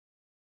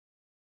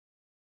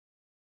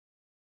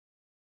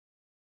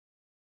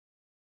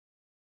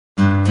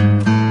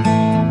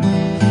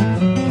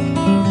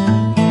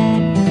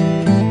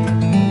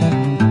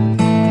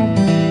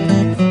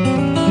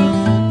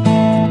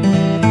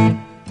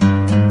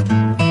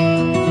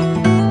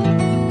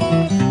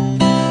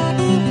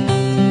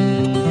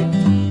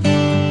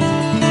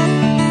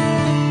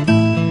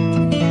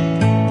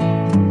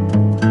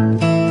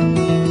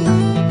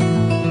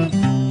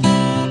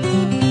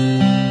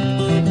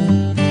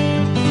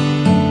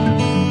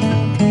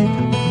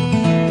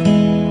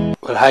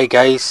Hi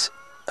guys,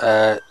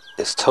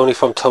 it's Tony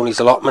from Tony's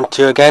Allotment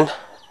here again,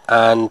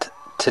 and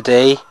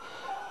today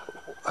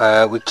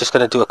we're just going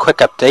to do a quick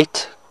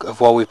update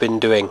of what we've been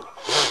doing.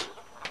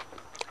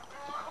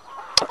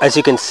 As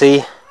you can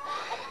see,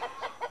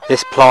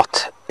 this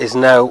plot is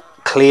now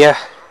clear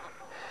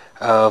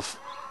of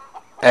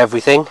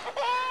everything.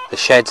 The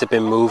sheds have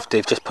been moved,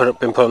 they've just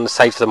been put on the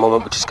side for the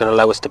moment, which is going to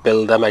allow us to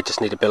build them. I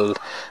just need to build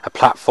a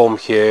platform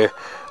here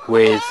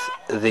with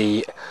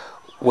the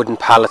wooden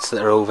pallets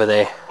that are over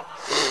there.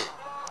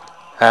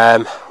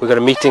 We've got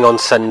a meeting on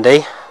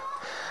Sunday,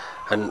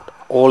 and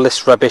all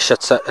this rubbish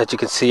that you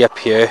can see up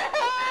here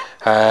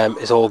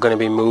is all going to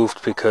be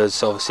moved,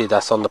 because obviously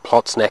that's on the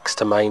plots next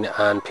to mine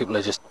and people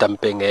are just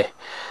dumping it,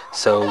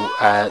 so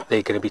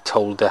they're going to be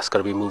told that's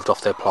going to be moved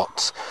off their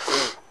plots.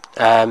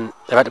 I've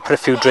had to put a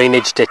few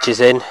drainage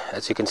ditches in,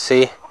 as you can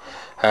see,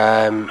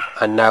 and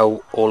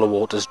now all the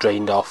water's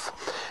drained off,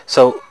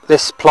 so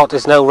this plot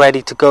is now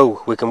ready to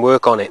go. We can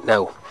work on it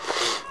now.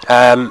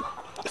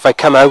 If I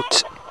come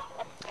out,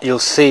 you'll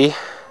see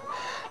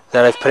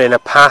that I've put in a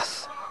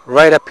path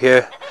right up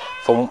here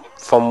from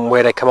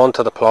where I come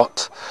onto the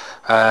plot,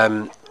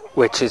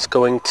 which is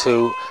going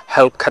to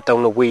help cut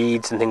down the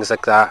weeds and things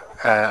like that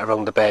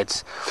around the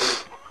beds.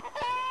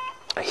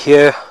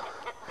 Here,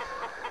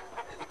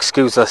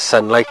 excuse the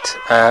sunlight,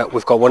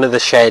 we've got one of the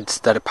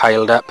sheds that are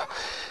piled up,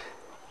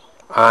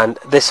 and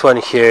this one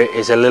here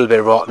is a little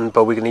bit rotten,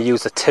 but we're going to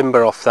use the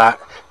timber off that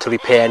to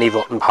repair any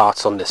rotten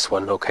parts on this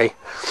one. Okay,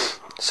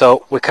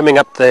 so we're coming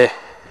up the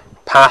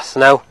path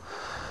now,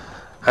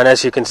 and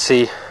as you can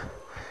see,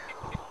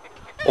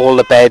 all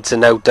the beds are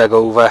now dug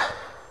over.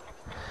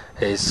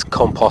 There's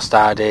compost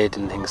added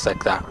and things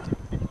like that,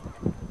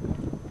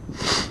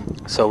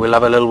 so we'll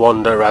have a little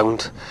wander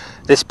around.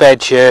 This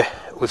bed here,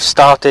 we've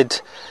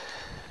started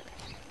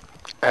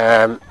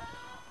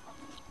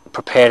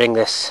preparing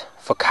this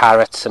for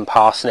carrots and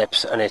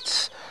parsnips, and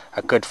it's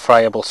a good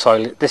friable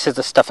soil. This is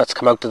the stuff that's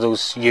come out of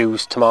those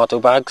used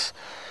tomato bags.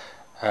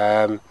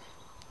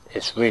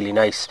 It's really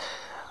nice.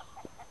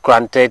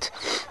 Granted,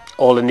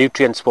 all the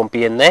nutrients won't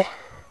be in there,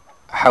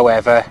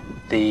 however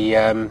the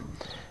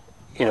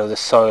the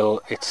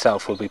soil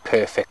itself will be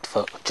perfect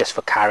for just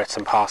for carrots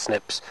and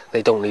parsnips.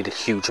 They don't need a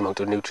huge amount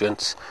of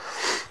nutrients.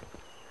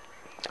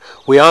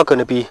 We are going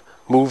to be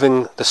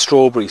moving the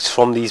strawberries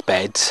from these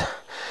beds,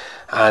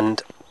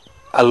 and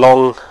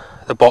along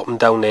the bottom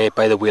down there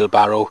by the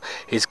wheelbarrow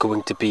is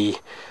going to be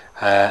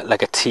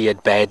like a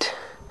tiered bed,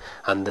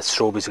 and the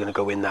strawberries are going to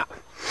go in that.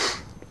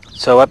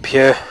 So up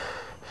here,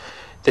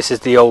 this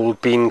is the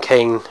old bean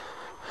cane.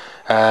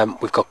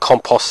 We've got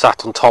compost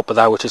sat on top of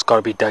that, which has got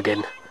to be dug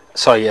in.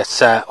 Sorry,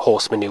 it's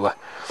horse manure.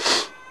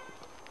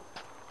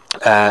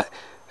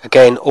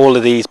 Again, all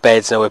of these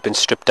beds now have been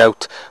stripped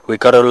out. We've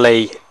got to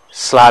lay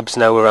slabs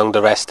now around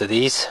the rest of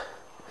these.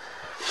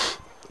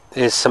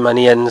 There's some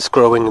onions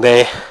growing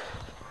there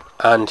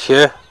and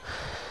here.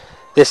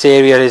 This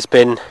area has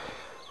been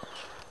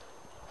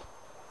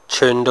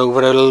churned over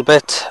a little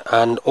bit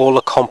and all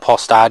the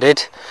compost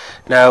added.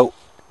 Now,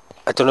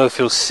 I don't know if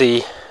you'll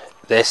see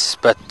this,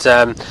 but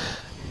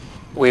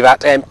we've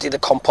had to empty the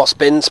compost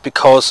bins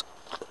because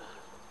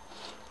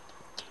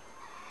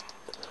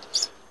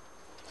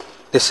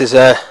this is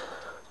the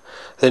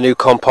new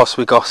compost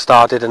we got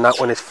started, and that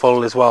one is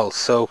full as well,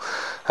 so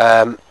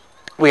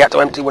we had to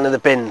empty one of the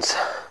bins.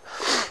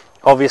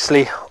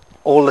 Obviously,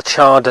 all the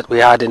chard that we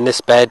had in this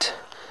bed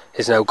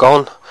is now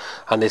gone,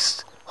 and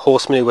this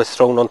horse manure was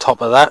thrown on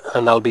top of that,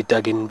 and that'll be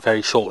dug in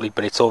very shortly,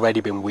 but it's already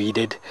been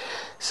weeded,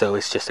 so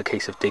it's just a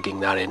case of digging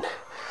that in.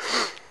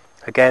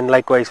 Again,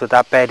 likewise with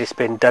that bed, it's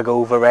been dug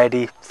over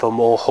ready for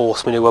more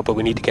horse manure, but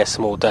we need to get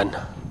some more done.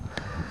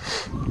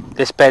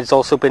 This bed's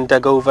also been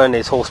dug over, and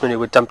there's horse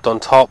manure dumped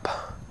on top,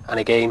 and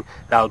again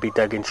that'll be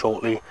dug in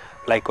shortly,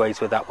 likewise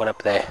with that one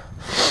up there.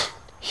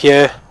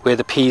 Here where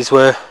the peas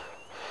were,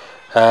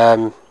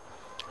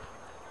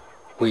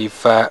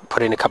 we've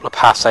put in a couple of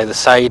paths either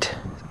side,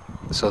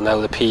 so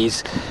now the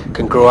peas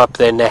can grow up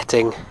their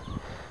netting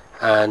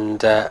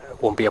and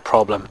won't be a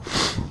problem.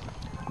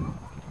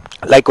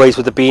 Likewise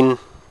with the bean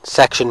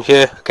section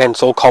here, again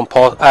it's all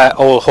compost,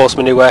 all horse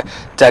manure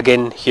dug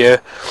in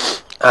here,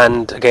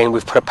 and again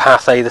we've put a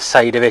path either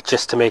side of it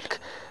just to make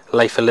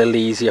life a little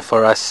easier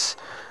for us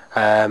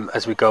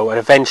as we go, and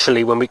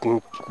eventually when we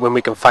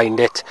can find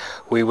it,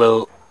 we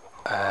will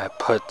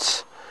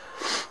put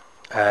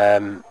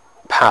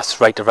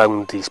paths right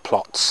around these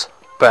plots,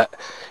 but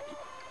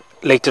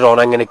later on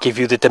I'm going to give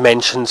you the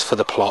dimensions for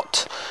the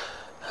plot.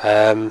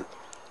 But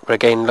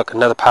again, look,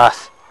 another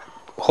path,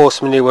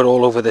 horse manure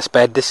all over this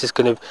bed. This is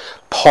going to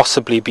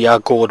possibly be our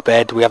gourd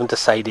bed. We haven't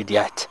decided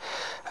yet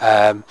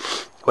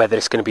whether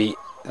it's going to be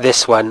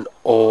this one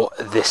or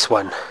this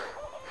one.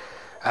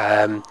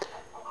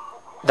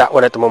 That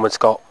one at the moment's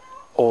got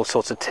all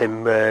sorts of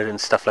timber and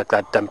stuff like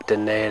that dumped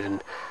in there,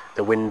 and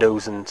the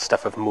windows and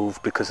stuff have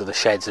moved because of the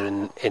sheds are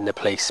in the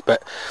place,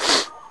 but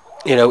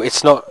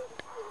it's not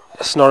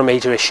a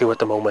major issue at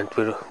the moment.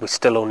 We're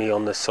still only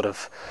on the sort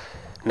of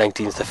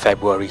 19th of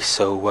February,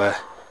 so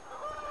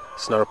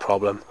it's not a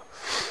problem.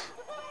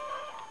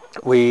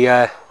 We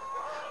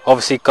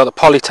obviously got the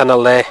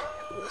polytunnel there.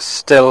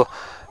 Still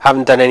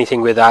haven't done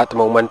anything with that at the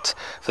moment,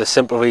 for the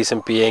simple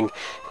reason being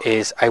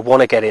is I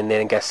want to get in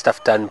there and get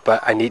stuff done,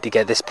 but I need to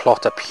get this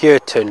plot up here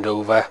turned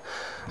over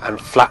and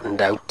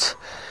flattened out,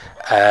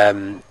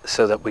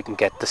 so that we can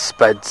get the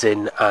spuds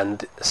in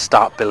and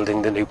start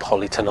building the new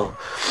polytunnel.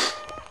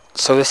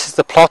 So this is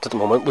the plot at the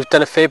moment. We've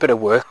done a fair bit of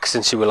work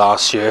since you were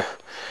last year.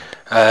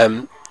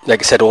 Like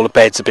I said, all the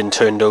beds have been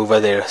turned over.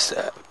 There's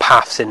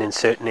paths in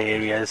certain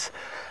areas.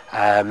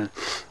 The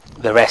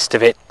rest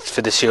of it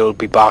for this year will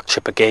be bark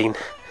chip again,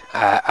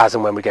 as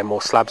and when we get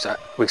more slabs.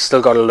 We've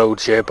still got a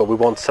load here, but we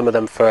want some of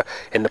them for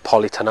in the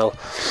polytunnel.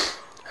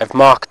 I've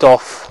marked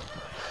off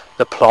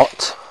the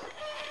plot.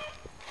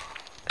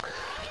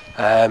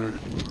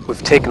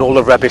 We've taken all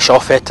the rubbish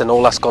off it, and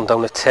all that's gone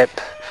down the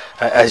tip.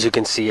 As you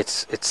can see,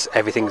 it's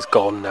everything's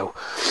gone now.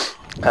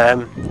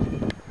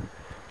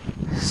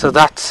 So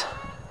that's,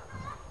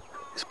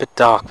 it's a bit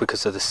dark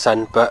because of the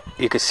sun, but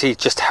you can see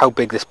just how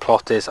big this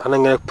plot is. And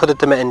I'm going to put the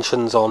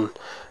dimensions on.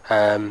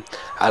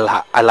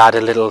 I'll add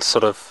a little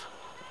sort of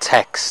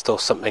text or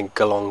something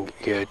along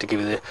here to give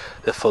you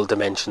the full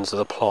dimensions of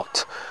the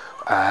plot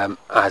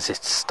as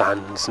it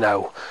stands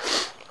now.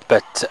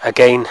 But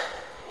again,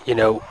 you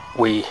know,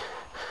 we're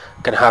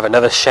going to have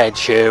another shed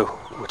here,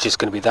 which is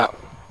going to be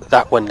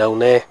that one down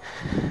there,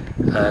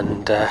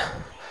 and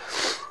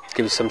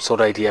give you some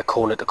sort of idea.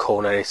 Corner to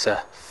corner, it's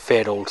a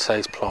fair old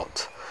size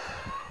plot.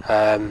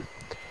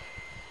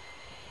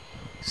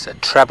 It's a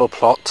treble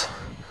plot.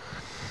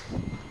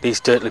 These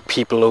dirty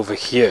people over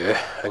here,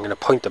 I'm going to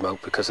point them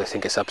out because I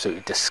think it's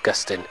absolutely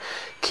disgusting,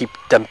 keep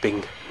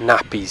dumping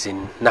nappies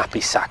in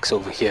nappy sacks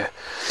over here.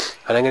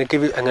 And I'm going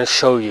to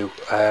show you,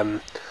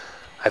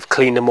 I've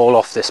cleaned them all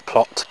off this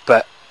plot,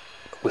 but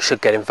we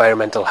should get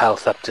environmental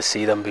health up to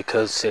see them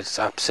because it's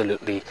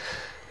absolutely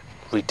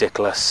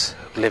ridiculous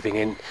living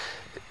in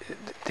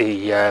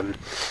the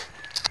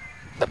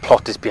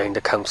plot is behind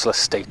the council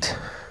estate.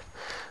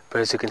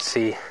 But as you can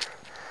see,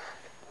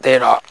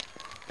 there are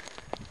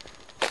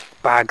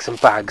bags and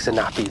bags of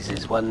nappies.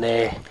 There's one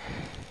there,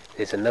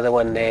 there's another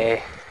one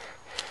there,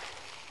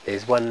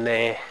 there's one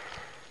there.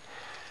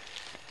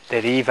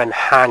 They're even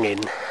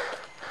hanging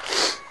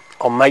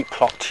on my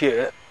plot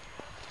here.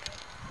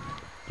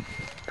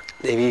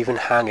 They're even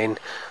hanging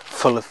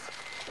full of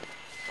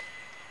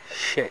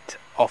shit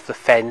off the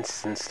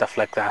fence and stuff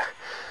like that,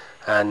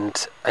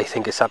 and I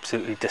think it's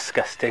absolutely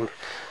disgusting.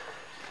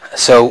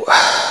 So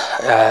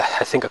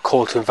I think a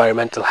call to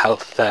environmental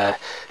health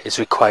is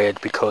required,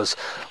 because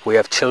we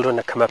have children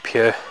that come up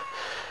here,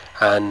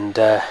 and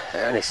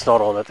it's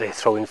not on that they're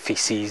throwing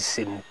feces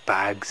in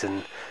bags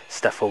and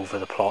stuff over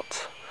the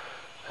plot.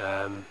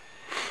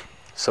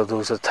 So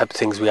those are the type of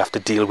things we have to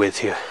deal with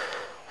here.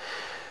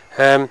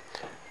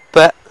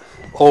 But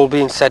all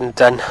being said and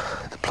done,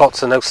 the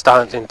plots are now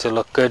starting to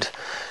look good.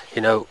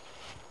 You know,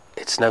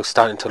 it's now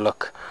starting to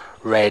look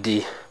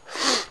ready.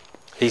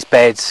 These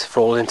beds, for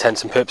all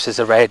intents and purposes,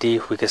 are ready.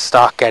 We can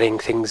start getting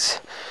things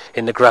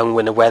in the ground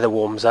when the weather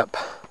warms up.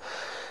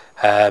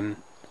 That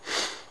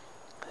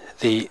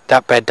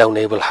bed down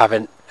there will have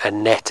a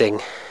netting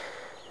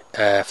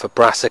for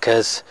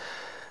brassicas.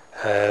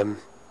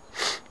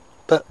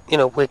 But, you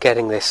know, we're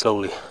getting there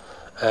slowly.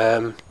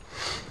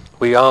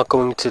 We are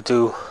going to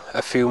do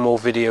a few more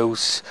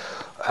videos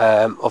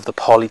of the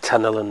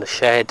polytunnel and the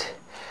shed.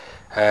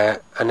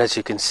 And as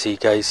you can see,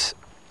 guys,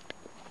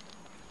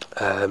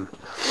 the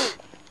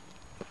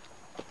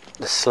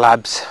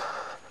slabs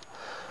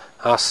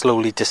are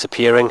slowly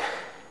disappearing.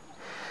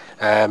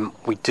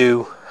 We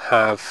do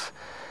have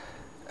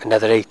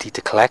another 80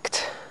 to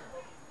collect.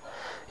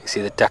 You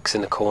see the ducks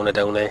in the corner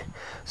down there.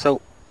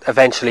 So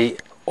eventually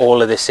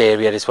all of this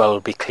area as well will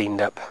be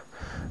cleaned up,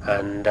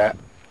 and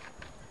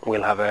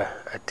we'll have a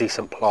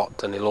decent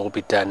plot, and it'll all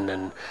be done,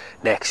 and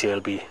next year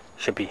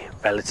should be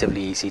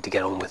relatively easy to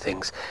get on with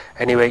things.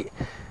 Anyway,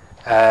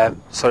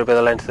 sorry about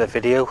the length of the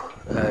video.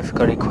 If you've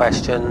got any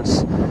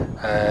questions,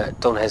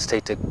 don't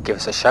hesitate to give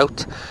us a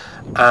shout,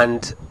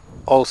 and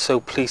also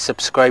please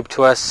subscribe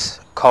to us,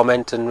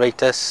 comment and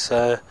rate us.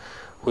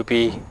 We'd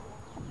be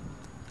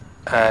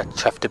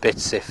chuffed to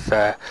bits if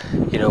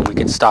you know, we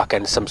can start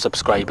getting some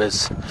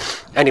subscribers.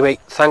 Anyway,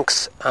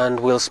 thanks, and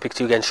we'll speak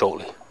to you again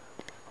shortly.